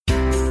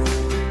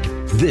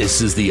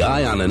This is the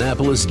Eye on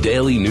Annapolis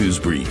Daily News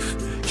Brief,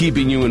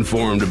 keeping you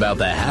informed about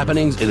the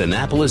happenings in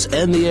Annapolis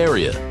and the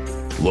area.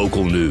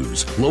 Local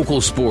news,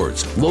 local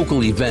sports,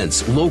 local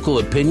events, local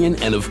opinion,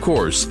 and of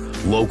course,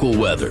 local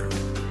weather.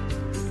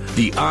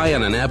 The Eye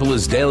on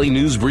Annapolis Daily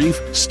News Brief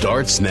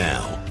starts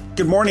now.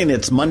 Good morning.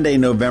 It's Monday,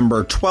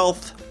 November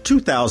 12th,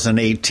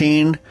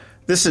 2018.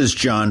 This is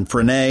John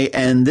Frenaye,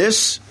 and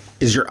this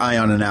is your Eye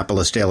on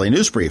Annapolis Daily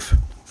News Brief.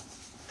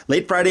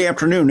 Late Friday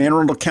afternoon, Anne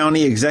Arundel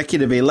County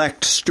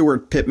Executive-elect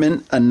Stuart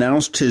Pittman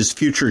announced his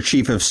future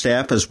Chief of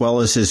Staff as well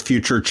as his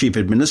future Chief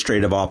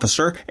Administrative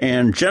Officer,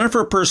 and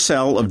Jennifer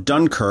Purcell of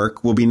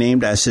Dunkirk will be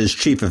named as his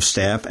Chief of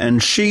Staff,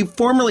 and she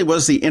formerly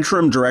was the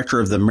Interim Director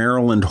of the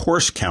Maryland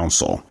Horse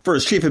Council. For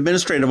his Chief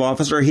Administrative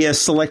Officer, he has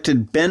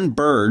selected Ben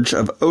Burge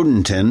of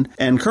Odenton,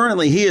 and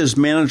currently he is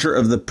manager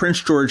of the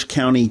Prince George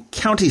County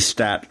County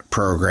Stat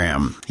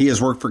program. He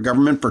has worked for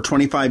government for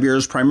 25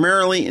 years,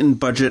 primarily in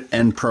budget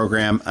and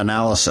program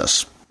analysis.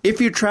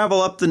 If you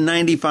travel up the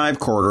 95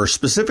 corridor,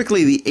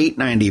 specifically the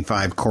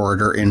 895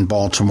 corridor in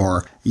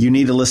Baltimore, you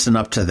need to listen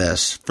up to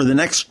this. For the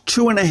next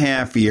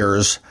 2.5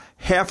 years,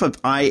 half of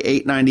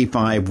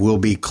I-895 will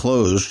be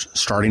closed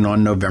starting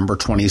on November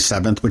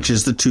 27th, which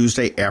is the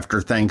Tuesday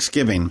after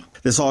Thanksgiving.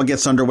 This all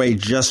gets underway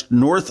just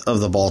north of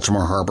the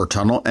Baltimore Harbor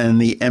Tunnel,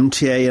 and the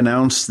MTA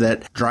announced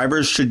that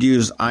drivers should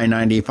use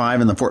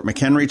I-95 and the Fort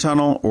McHenry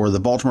Tunnel or the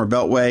Baltimore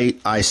Beltway,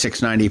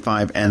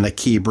 I-695, and the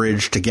Key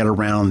Bridge to get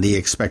around the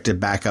expected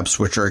backups,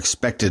 which are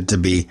expected to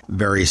be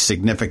very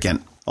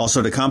significant.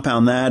 Also, to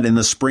compound that, in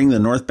the spring, the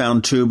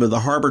northbound tube of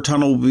the Harbor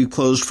Tunnel will be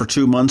closed for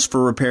 2 months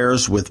for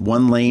repairs, with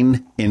one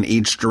lane in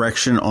each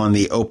direction on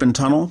the open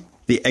tunnel.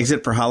 The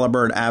exit for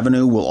Halliburton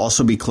Avenue will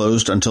also be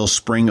closed until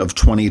spring of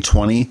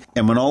 2020.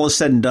 And when all is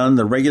said and done,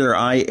 the regular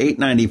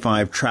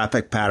I-895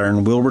 traffic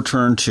pattern will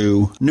return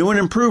to new and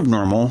improved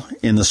normal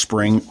in the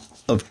spring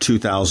of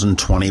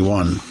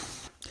 2021.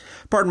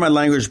 Pardon my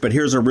language, but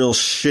here's a real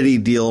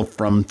shitty deal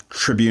from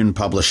Tribune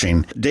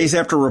Publishing. Days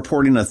after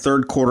reporting a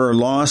third quarter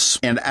loss,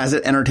 and as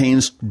it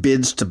entertains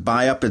bids to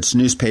buy up its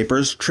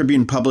newspapers,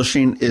 Tribune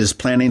Publishing is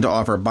planning to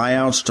offer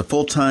buyouts to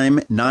full-time,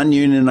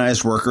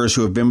 non-unionized workers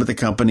who have been with the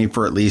company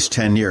for at least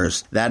 10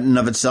 years. That in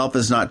of itself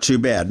is not too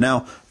bad.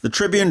 Now, the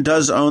Tribune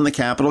does own the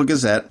Capital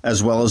Gazette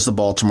as well as the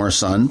Baltimore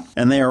Sun,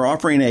 and they are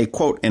offering a,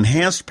 quote,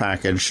 enhanced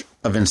package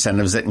of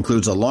incentives that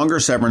includes a longer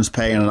severance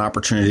pay and an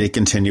opportunity to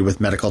continue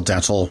with medical,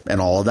 dental,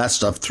 and all of that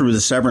stuff through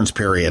the severance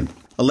period.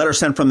 A letter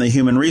sent from the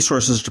Human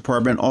Resources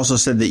Department also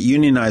said that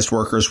unionized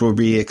workers will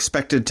be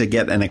expected to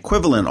get an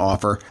equivalent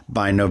offer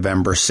by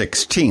November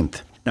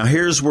 16th. Now,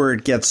 here's where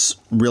it gets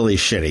really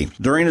shitty.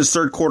 During its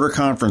third quarter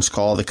conference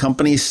call, the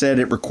company said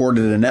it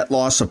recorded a net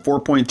loss of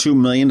 $4.2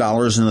 million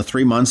in the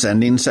 3 months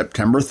ending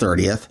September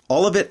 30th,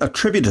 all of it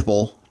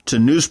attributable to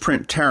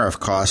newsprint tariff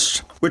costs,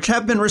 which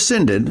have been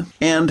rescinded,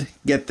 and,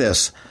 get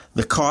this,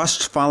 the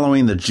cost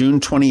following the June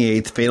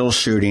 28th fatal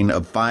shooting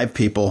of 5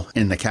 people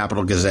in the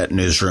Capital Gazette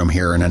newsroom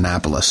here in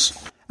Annapolis.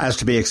 As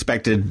to be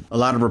expected, a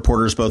lot of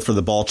reporters, both for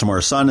the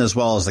Baltimore Sun as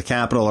well as the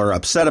Capital, are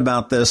upset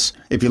about this.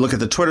 If you look at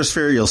the Twitter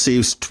sphere, you'll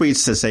see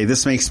tweets that say,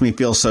 "This makes me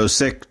feel so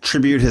sick.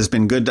 Tribute has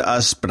been good to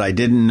us, but I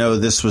didn't know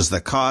this was the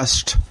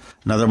cost."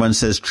 Another one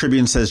says,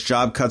 Tribune says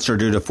job cuts are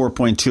due to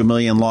 $4.2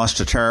 million lost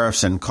to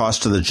tariffs and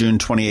cost of the June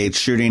 28th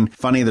shooting.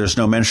 Funny, there's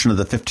no mention of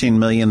the $15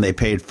 million they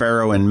paid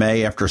Farrow in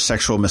May after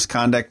sexual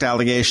misconduct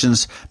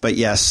allegations. But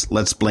yes,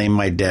 let's blame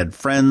my dead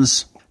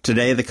friends.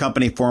 Today, the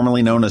company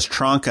formerly known as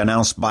Trunk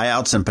announced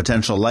buyouts and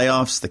potential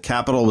layoffs. The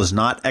Capital was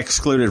not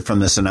excluded from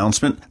this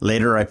announcement.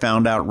 Later, I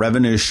found out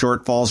revenue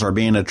shortfalls are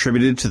being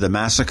attributed to the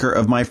massacre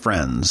of my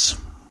friends.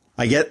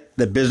 I get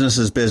that business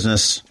is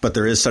business, but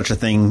there is such a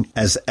thing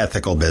as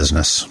ethical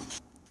business.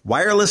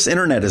 Wireless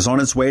internet is on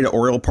its way to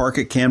Oriole Park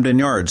at Camden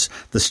Yards.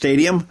 The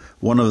stadium,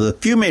 one of the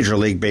few Major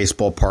League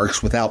Baseball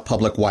parks without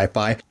public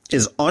Wi-Fi,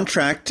 is on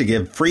track to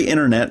give free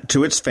internet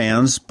to its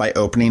fans by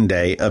opening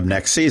day of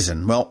next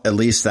season. Well, at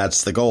least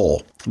that's the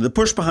goal. The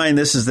push behind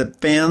this is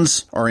that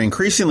fans are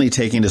increasingly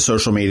taking to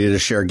social media to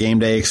share game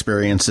day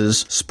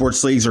experiences.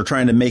 Sports leagues are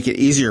trying to make it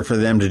easier for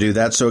them to do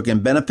that so it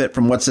can benefit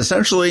from what's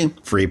essentially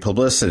free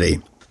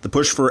publicity. The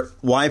push for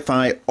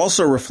Wi-Fi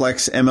also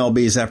reflects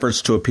MLB's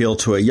efforts to appeal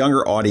to a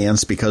younger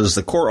audience because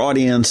the core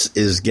audience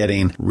is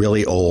getting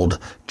really old,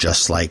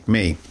 just like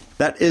me.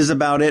 That is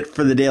about it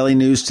for the daily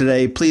news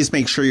today. Please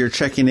make sure you're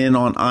checking in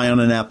on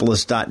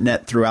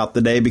eyeonannapolis.net throughout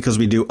the day because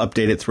we do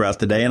update it throughout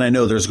the day, and I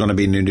know there's going to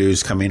be new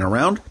news coming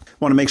around.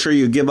 Want to make sure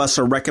you give us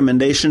a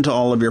recommendation to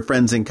all of your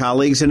friends and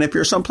colleagues, and if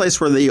you're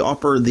someplace where they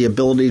offer the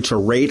ability to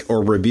rate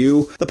or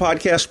review the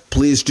podcast,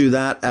 please do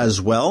that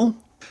as well.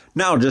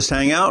 Now, just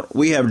hang out.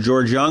 We have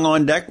George Young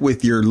on deck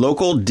with your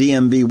local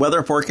DMV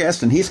weather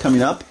forecast, and he's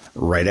coming up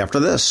right after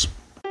this.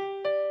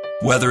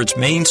 Whether it's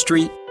Main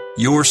Street,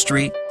 your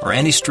street, or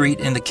any street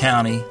in the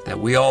county that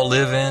we all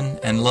live in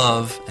and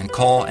love and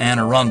call Anne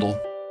Arundel,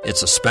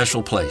 it's a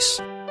special place.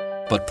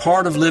 But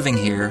part of living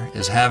here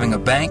is having a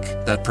bank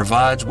that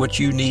provides what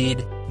you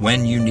need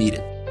when you need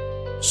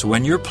it. So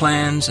when your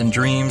plans and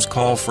dreams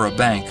call for a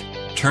bank,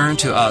 turn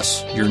to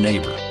us, your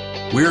neighbor.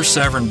 We're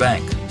Severn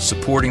Bank,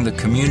 supporting the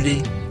community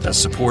that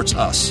supports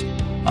us.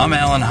 I'm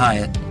Alan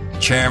Hyatt,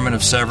 Chairman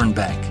of Severn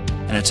Bank,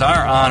 and it's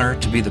our honor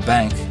to be the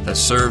bank that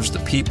serves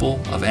the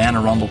people of Anne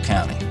Arundel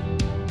County.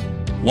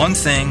 One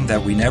thing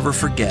that we never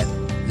forget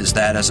is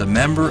that as a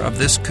member of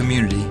this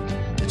community,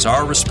 it's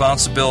our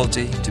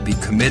responsibility to be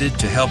committed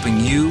to helping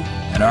you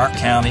and our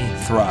county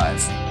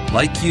thrive.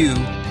 Like you,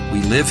 we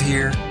live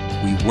here,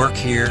 we work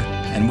here,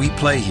 and we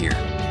play here.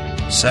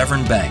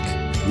 Severn Bank,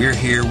 we're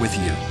here with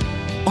you.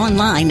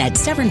 Online at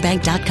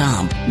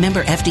severnbank.com.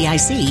 Member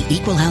FDIC,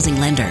 Equal Housing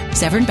Lender.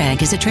 Severn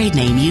Bank is a trade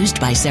name used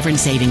by Severn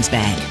Savings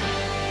Bank.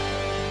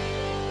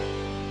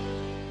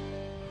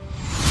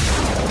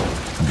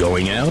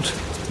 Going out?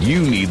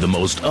 You need the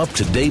most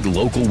up-to-date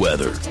local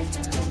weather.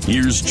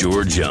 Here's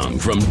George Young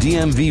from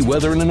DMV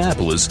Weather in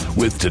Annapolis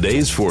with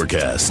today's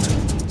forecast.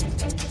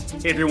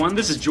 Hey everyone,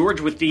 this is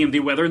George with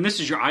DMV Weather, and this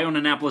is your Eye on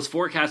Annapolis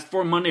forecast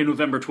for Monday,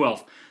 November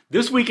 12th.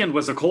 This weekend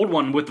was a cold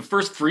one with the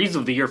first freeze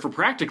of the year for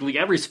practically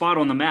every spot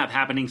on the map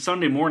happening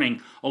Sunday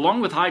morning,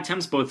 along with high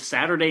temps both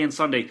Saturday and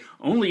Sunday,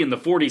 only in the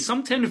 40s,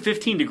 some 10 to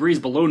 15 degrees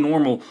below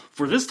normal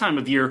for this time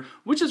of year,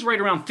 which is right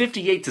around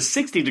 58 to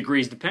 60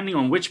 degrees depending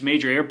on which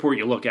major airport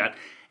you look at.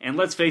 And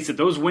let's face it,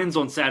 those winds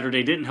on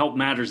Saturday didn't help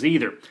matters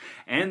either.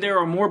 And there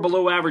are more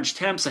below average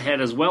temps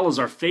ahead, as well as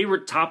our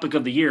favorite topic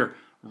of the year,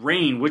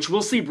 rain, which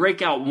we'll see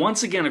break out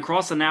once again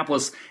across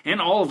Annapolis and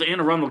all of Anne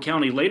Arundel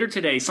County later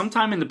today,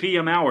 sometime in the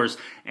PM hours,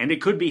 and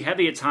it could be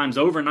heavy at times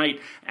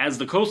overnight as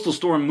the coastal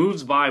storm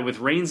moves by with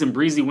rains and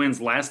breezy winds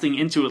lasting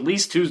into at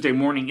least Tuesday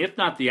morning, if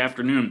not the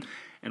afternoon.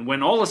 And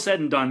when all is said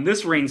and done,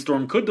 this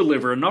rainstorm could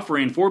deliver enough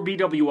rain for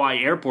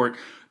BWI Airport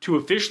to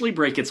officially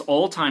break its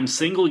all-time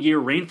single-year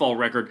rainfall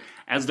record,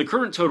 as the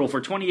current total for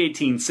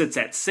 2018 sits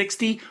at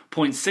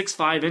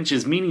 60.65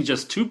 inches, meaning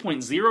just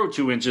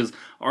 2.02 inches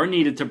are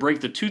needed to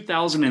break the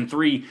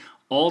 2003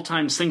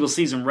 all-time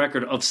single-season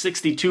record of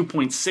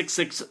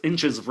 62.66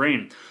 inches of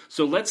rain.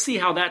 So let's see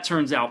how that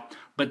turns out.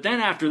 But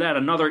then after that,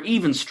 another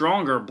even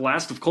stronger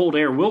blast of cold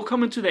air will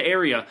come into the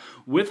area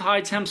with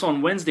high temps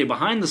on Wednesday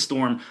behind the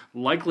storm,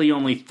 likely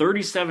only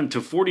 37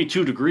 to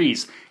 42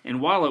 degrees. And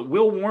while it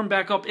will warm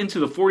back up into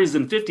the 40s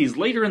and 50s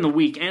later in the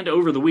week and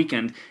over the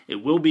weekend,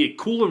 it will be a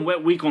cool and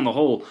wet week on the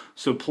whole.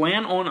 So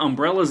plan on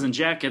umbrellas and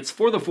jackets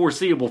for the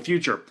foreseeable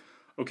future.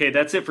 Okay,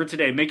 that's it for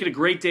today. Make it a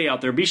great day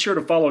out there. Be sure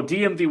to follow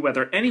DMV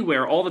Weather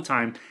anywhere all the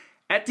time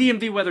at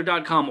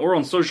dmvweather.com or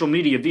on social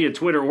media via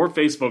Twitter or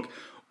Facebook,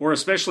 or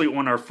especially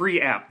on our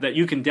free app that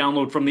you can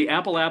download from the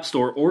Apple App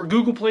Store or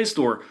Google Play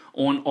Store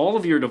on all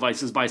of your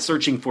devices by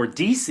searching for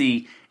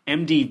DC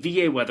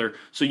MDVA Weather,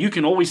 so you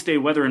can always stay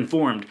weather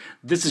informed.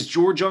 This is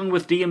George Young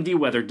with DMV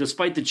Weather.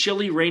 Despite the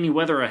chilly, rainy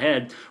weather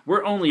ahead,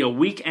 we're only a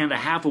week and a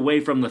half away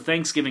from the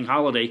Thanksgiving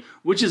holiday,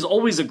 which is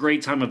always a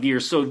great time of year.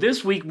 So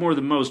this week more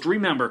than most,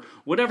 remember,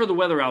 whatever the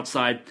weather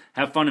outside,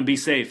 have fun and be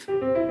safe.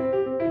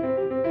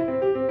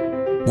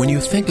 When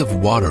you think of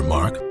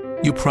Watermark,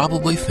 you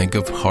probably think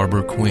of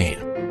Harbor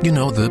Queen. You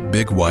know, the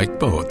big white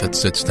boat that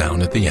sits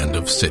down at the end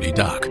of City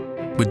Dock.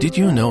 But did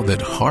you know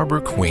that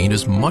Harbor Queen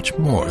is much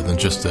more than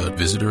just a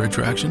visitor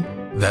attraction?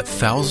 That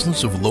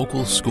thousands of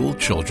local school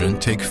children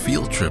take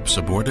field trips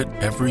aboard it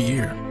every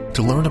year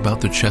to learn about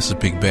the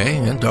Chesapeake Bay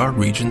and our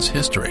region's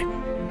history.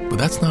 But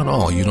that's not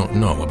all you don't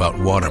know about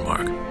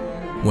Watermark.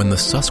 When the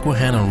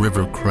Susquehanna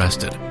River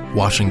crested,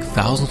 washing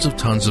thousands of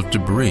tons of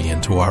debris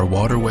into our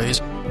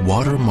waterways,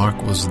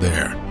 Watermark was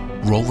there,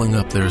 rolling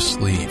up their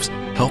sleeves,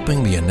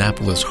 helping the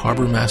Annapolis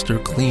Harbor Master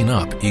clean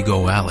up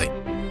Ego Alley.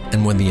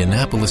 And when the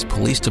Annapolis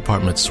Police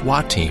Department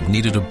SWAT team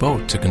needed a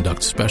boat to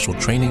conduct special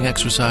training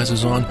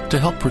exercises on to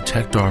help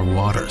protect our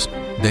waters,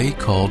 they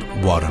called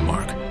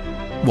Watermark.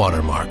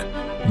 Watermark,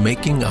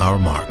 making our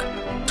mark.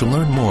 To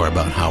learn more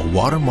about how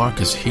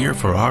Watermark is here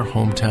for our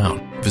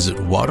hometown, visit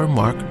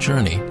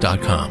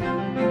watermarkjourney.com.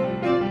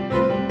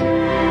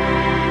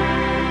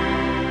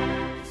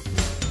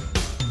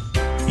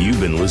 You've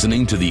been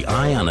listening to the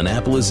Eye on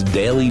Annapolis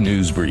Daily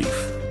News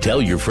Brief. Tell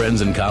your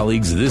friends and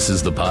colleagues this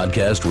is the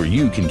podcast where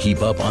you can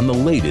keep up on the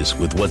latest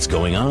with what's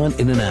going on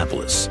in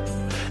Annapolis.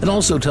 And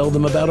also tell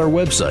them about our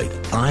website,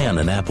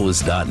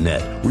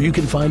 eyeonannapolis.net, where you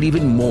can find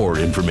even more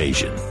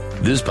information.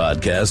 This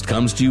podcast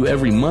comes to you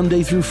every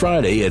Monday through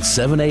Friday at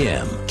 7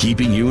 a.m.,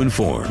 keeping you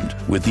informed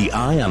with the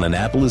Eye on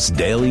Annapolis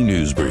Daily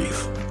News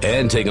Brief.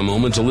 And take a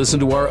moment to listen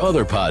to our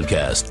other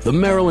podcast, The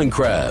Maryland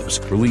Crabs,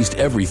 released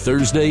every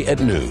Thursday at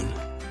noon.